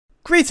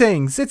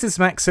Greetings, it is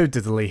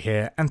MaxoDiddly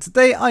here, and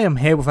today I am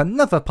here with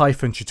another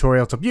Python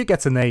tutorial to help you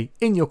get an A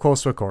in your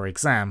coursework or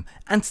exam.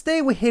 And today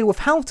we're here with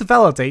how to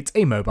validate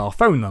a mobile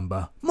phone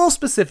number, more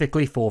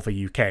specifically for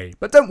the UK.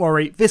 But don't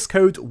worry, this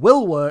code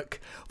will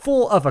work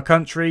for other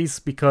countries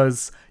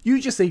because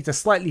you just need to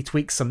slightly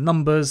tweak some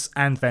numbers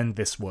and then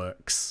this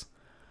works.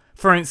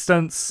 For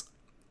instance,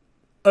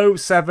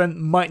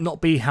 07 might not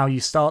be how you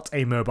start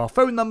a mobile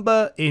phone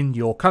number in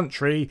your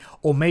country,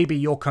 or maybe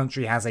your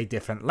country has a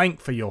different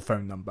length for your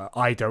phone number.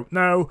 I don't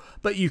know,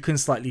 but you can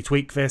slightly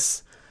tweak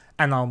this,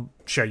 and I'll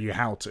show you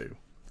how to.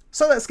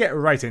 So let's get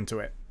right into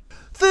it.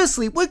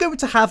 Firstly, we're going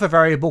to have a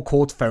variable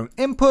called phone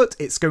input.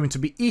 It's going to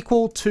be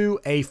equal to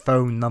a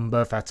phone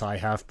number that I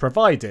have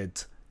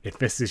provided. If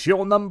this is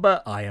your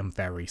number, I am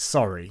very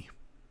sorry.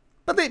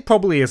 But it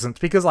probably isn't,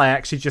 because I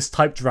actually just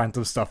typed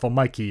random stuff on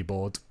my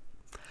keyboard.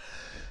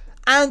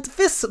 And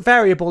this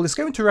variable is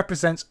going to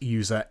represent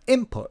user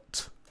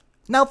input.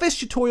 Now this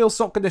tutorial is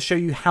not going to show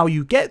you how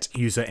you get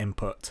user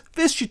input.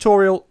 This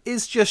tutorial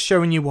is just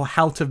showing you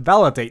how to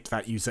validate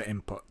that user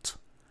input.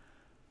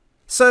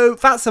 So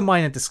that's a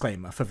minor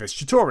disclaimer for this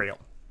tutorial.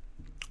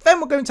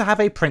 Then we're going to have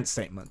a print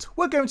statement.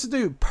 We're going to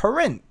do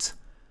print,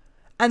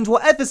 and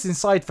whatever's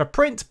inside the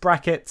print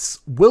brackets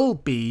will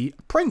be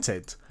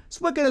printed. So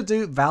we're going to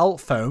do val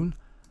phone,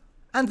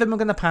 and then we're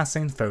going to pass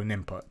in phone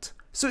input.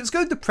 So it's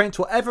going to print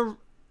whatever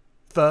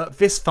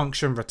this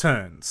function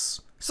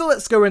returns. So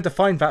let's go and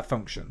define that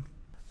function.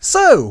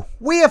 So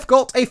we have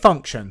got a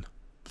function.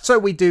 So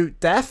we do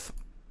def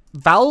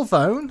val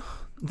phone,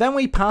 then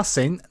we pass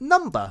in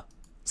number.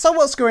 So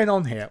what's going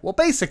on here? Well,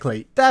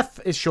 basically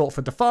def is short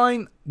for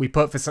define. We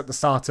put this at the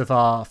start of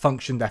our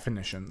function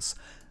definitions.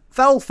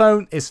 Val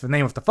phone is the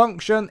name of the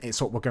function.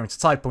 It's what we're going to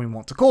type when we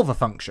want to call the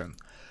function.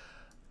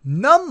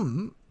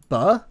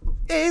 Number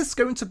is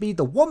going to be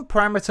the one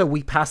parameter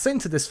we pass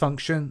into this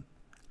function,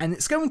 and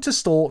it's going to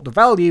store the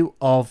value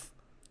of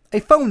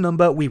a phone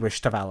number we wish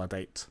to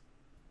validate.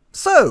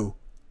 So,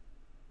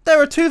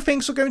 there are two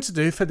things we're going to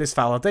do for this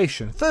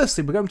validation.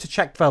 Firstly, we're going to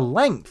check the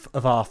length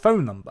of our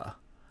phone number.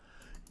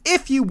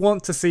 If you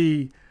want to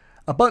see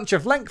a bunch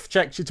of length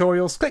check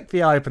tutorials, click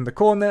the eye up in the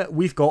corner,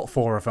 we've got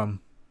 4 of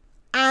them.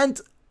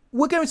 And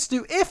we're going to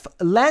do if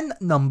len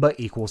number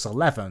equals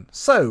 11.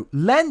 So,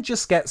 len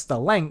just gets the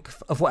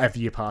length of whatever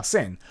you pass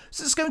in.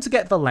 So it's going to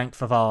get the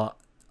length of our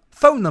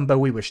phone number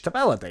we wish to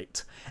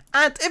validate.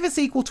 And if it's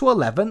equal to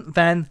 11,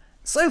 then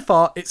so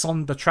far it's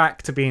on the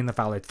track to being a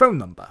valid phone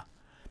number.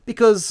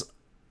 Because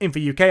in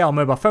the UK our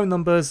mobile phone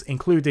numbers,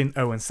 including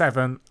 0 and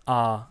 7,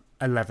 are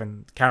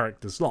 11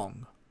 characters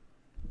long.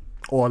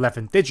 Or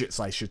 11 digits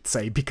I should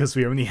say, because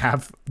we only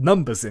have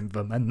numbers in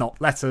them and not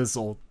letters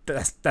or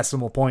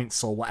decimal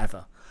points or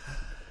whatever.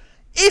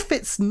 If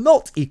it's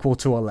not equal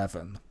to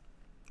 11,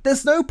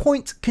 there's no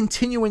point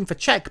continuing the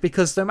check,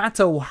 because no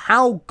matter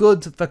how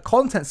good the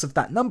contents of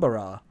that number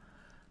are,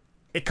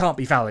 it can't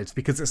be valid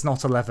because it's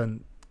not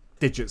 11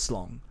 digits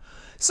long.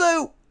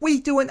 So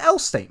we do an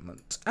else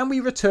statement and we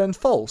return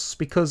false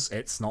because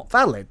it's not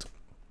valid.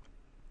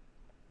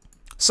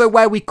 So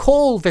where we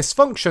call this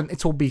function,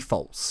 it will be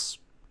false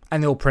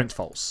and it will print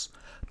false.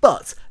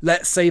 But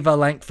let's say the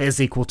length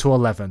is equal to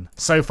 11.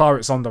 So far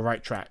it's on the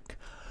right track.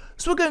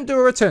 So we're going to do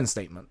a return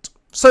statement.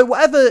 So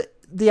whatever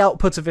the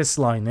output of this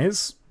line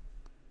is,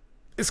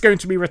 it's going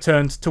to be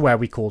returned to where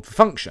we called the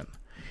function.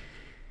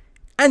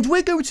 And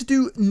we're going to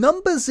do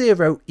number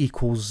 0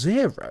 equals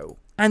 0,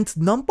 and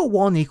number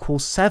 1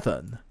 equals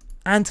 7,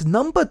 and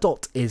number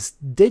dot is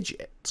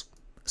digit.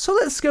 So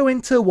let's go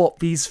into what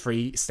these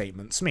 3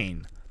 statements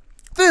mean.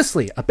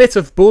 Firstly, a bit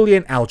of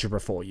Boolean algebra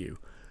for you.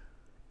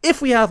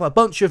 If we have a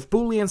bunch of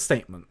Boolean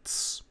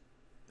statements,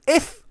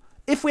 if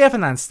we have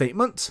an AND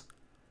statement,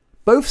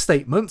 both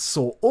statements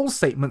or all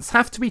statements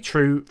have to be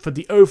true for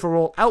the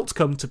overall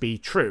outcome to be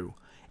true.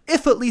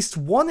 If at least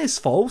one is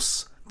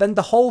false, then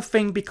the whole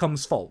thing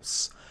becomes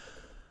false.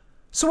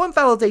 So when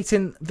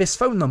validating this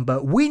phone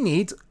number, we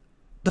need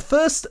the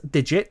first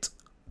digit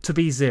to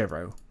be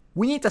 0.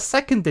 We need the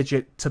second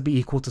digit to be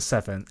equal to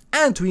 7.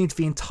 And we need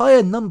the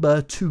entire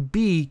number to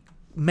be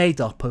made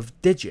up of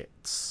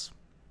digits.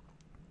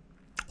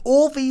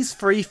 All these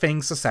 3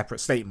 things are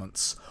separate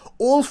statements.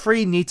 All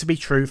 3 need to be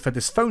true for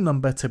this phone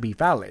number to be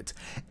valid.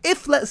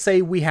 If, let's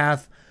say, we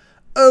have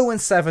 0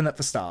 and 7 at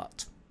the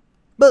start,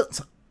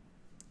 but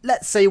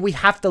let's say we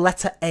have the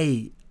letter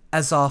A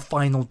as our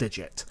final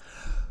digit.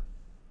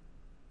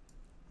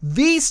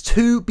 These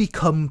 2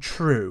 become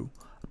true,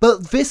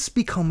 but this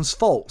becomes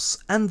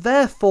false, and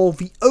therefore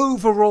the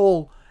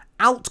overall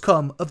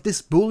outcome of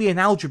this Boolean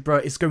algebra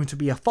is going to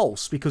be a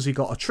false, because we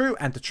got a true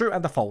and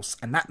a false,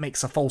 and that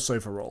makes a false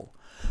overall.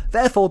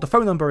 Therefore the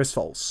phone number is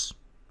false.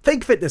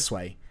 Think of it this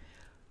way.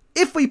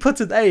 If we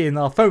put an A in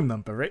our phone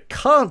number, it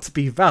can't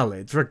be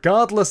valid,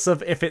 regardless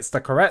of if it's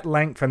the correct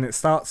length and it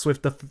starts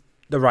with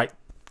the right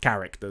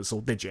characters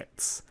or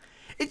digits.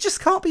 It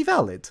just can't be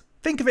valid.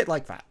 Think of it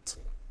like that.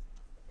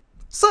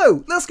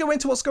 So let's go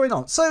into what's going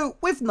on. So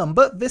with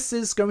number, this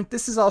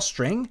is our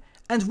string,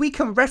 and we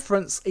can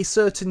reference a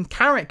certain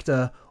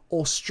character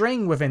or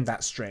string within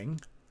that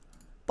string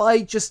by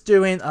just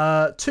doing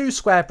 2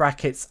 square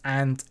brackets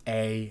and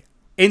a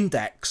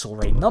index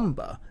or a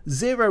number.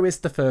 0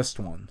 is the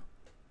first one,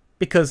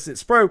 because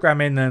it's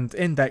programming and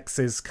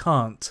indexes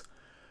can't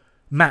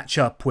match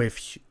up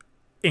with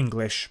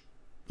English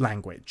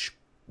language,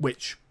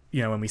 which,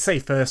 you know, when we say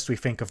first we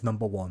think of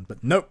number 1,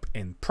 but nope,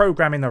 in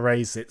programming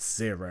arrays it's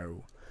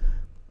 0.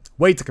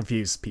 Way to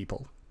confuse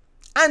people.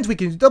 And we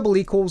can do double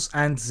equals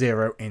and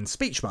 0 in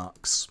speech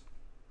marks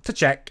to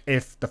check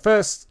if the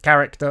first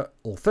character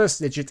or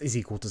first digit is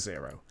equal to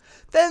 0.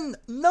 Then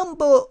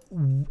number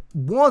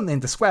 1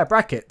 in the square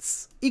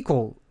brackets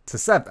equal to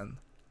 7.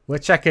 We're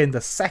checking the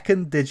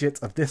second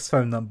digit of this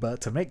phone number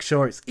to make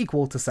sure it's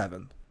equal to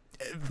 7.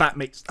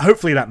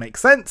 Hopefully that makes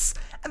sense.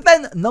 And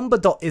then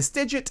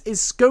number.isDigit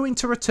is going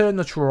to return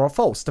a true or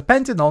false,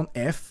 depending on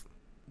if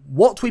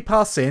what we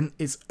pass in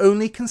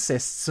only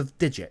consists of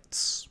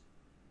digits.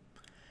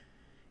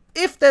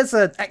 If there's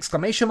an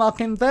exclamation mark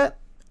in there,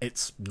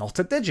 it's not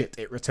a digit,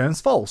 it returns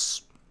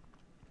false.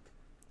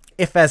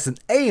 If there's an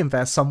A in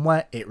there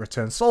somewhere, it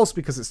returns false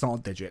because it's not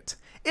a digit.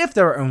 If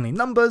there are only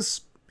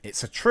numbers,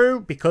 it's a true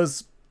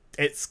because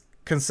it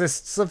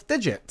consists of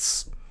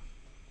digits.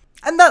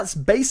 And that's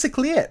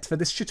basically it for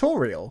this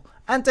tutorial.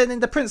 And then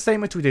in the print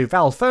statement we do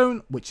val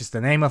phone, which is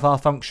the name of our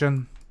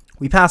function.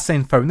 We pass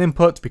in phone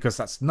input because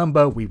that's the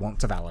number we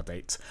want to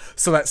validate.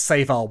 So let's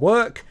save our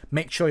work,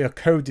 make sure your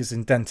code is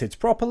indented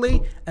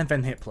properly, and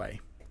then hit play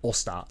or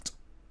start.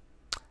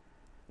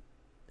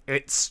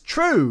 It's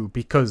true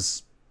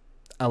because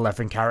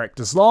 11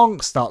 characters long,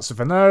 starts with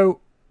an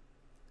O,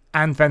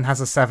 and then has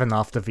a 7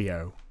 after the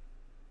O.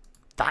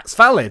 That's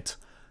valid.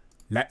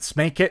 Let's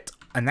make it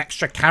an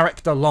extra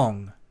character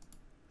long.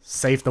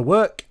 Save the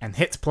work and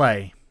hit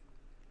play.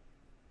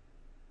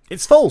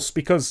 It's false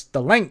because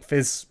the length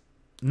is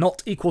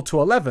not equal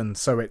to 11,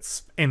 so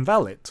it's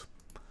invalid.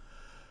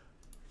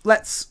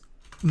 Let's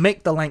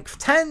make the length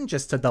 10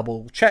 just to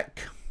double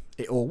check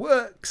it all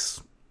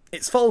works.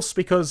 It's false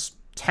because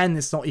 10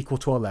 is not equal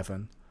to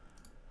 11.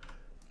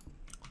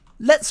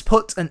 Let's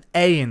put an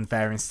A in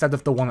there instead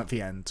of the 1 at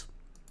the end.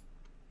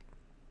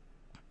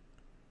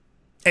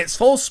 It's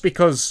false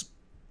because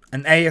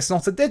an A is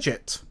not a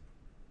digit.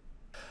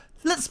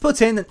 Let's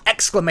put in an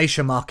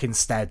exclamation mark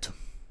instead.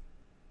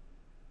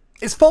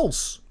 It's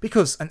false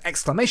because an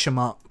exclamation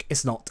mark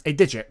is not a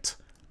digit.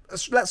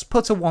 Let's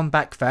put a 1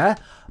 back there,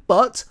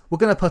 but we're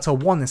going to put a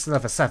 1 instead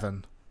of a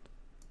 7.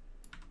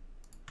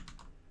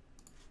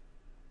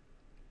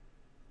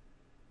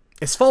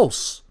 It's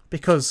false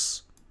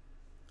because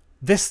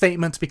this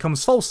statement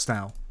becomes false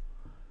now.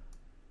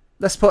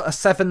 Let's put a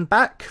 7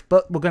 back,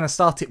 but we're going to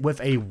start it with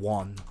a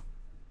 1.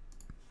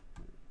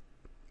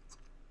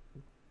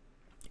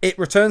 It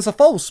returns a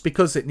false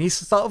because it needs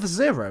to start with a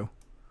 0.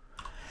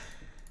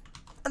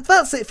 And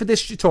that's it for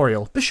this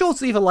tutorial. Be sure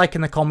to leave a like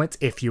and a comment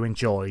if you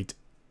enjoyed.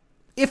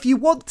 If you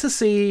want to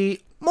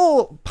see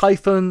more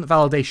Python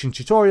validation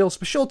tutorials,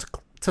 be sure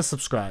to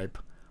subscribe.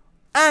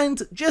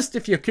 And just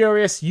if you're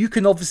curious, you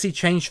can obviously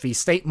change these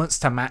statements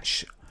to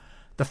match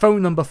the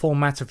phone number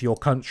format of your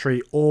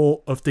country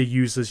or of the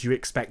users you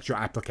expect your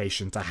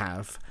application to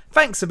have.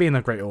 Thanks for being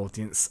a great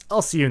audience.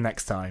 I'll see you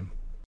next time.